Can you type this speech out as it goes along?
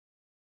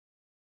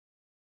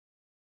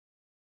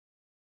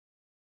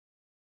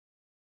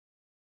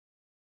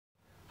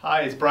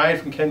Hi, it's Brian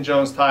from Ken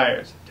Jones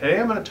Tires. Today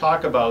I'm going to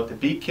talk about the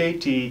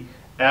BKT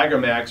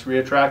AgriMax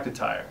rear tractor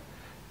tire.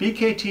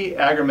 BKT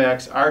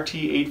AgriMax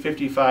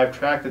RT855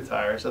 tractor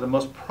tires are the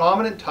most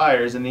prominent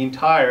tires in the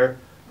entire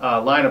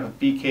lineup of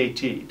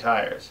BKT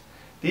tires.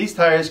 These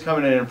tires come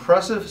in an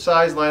impressive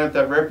size lineup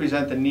that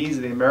represent the needs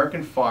of the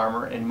American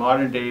farmer and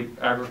modern day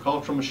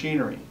agricultural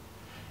machinery.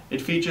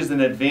 It features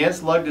an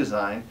advanced lug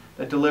design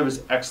that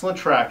delivers excellent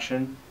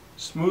traction,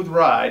 smooth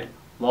ride,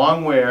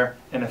 long wear,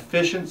 and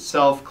efficient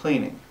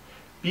self-cleaning.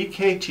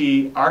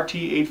 BKT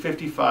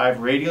RT855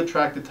 radial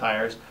tractor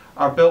tires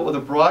are built with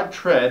a broad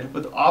tread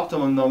with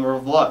optimum number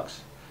of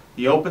lugs.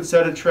 The open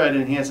set of tread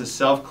enhances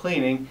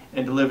self-cleaning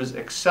and delivers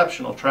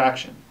exceptional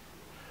traction.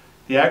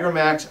 The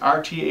AgriMax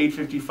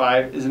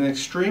RT855 is an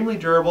extremely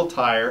durable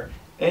tire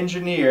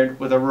engineered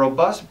with a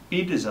robust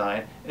bead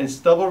design and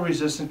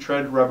stubble-resistant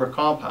tread rubber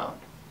compound.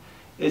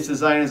 Its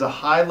design is a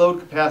high load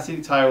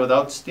capacity tire with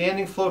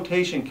outstanding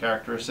flotation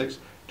characteristics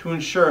to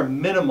ensure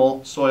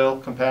minimal soil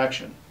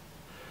compaction.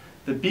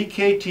 The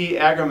BKT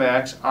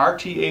AgriMax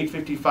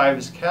RT855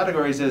 is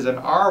categorized as an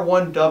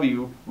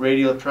R1W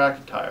radial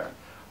tractor tire.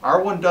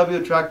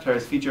 R1W tractor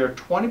tires feature a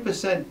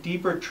 20%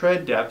 deeper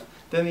tread depth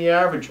than the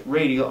average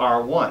radial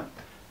R1.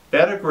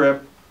 Better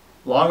grip,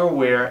 longer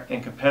wear,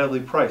 and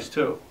competitively priced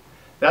too.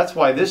 That's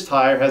why this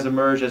tire has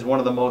emerged as one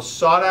of the most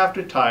sought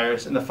after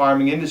tires in the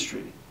farming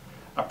industry.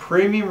 A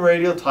premium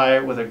radial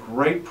tire with a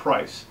great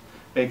price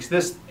makes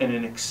this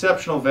an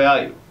exceptional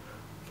value.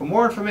 For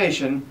more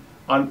information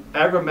on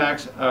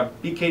AgriMax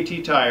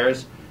BKT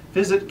tires,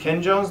 visit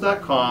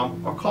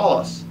kenjones.com or call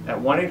us at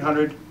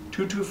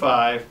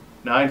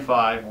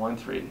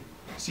 1-800-225-9513.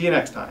 See you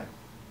next time.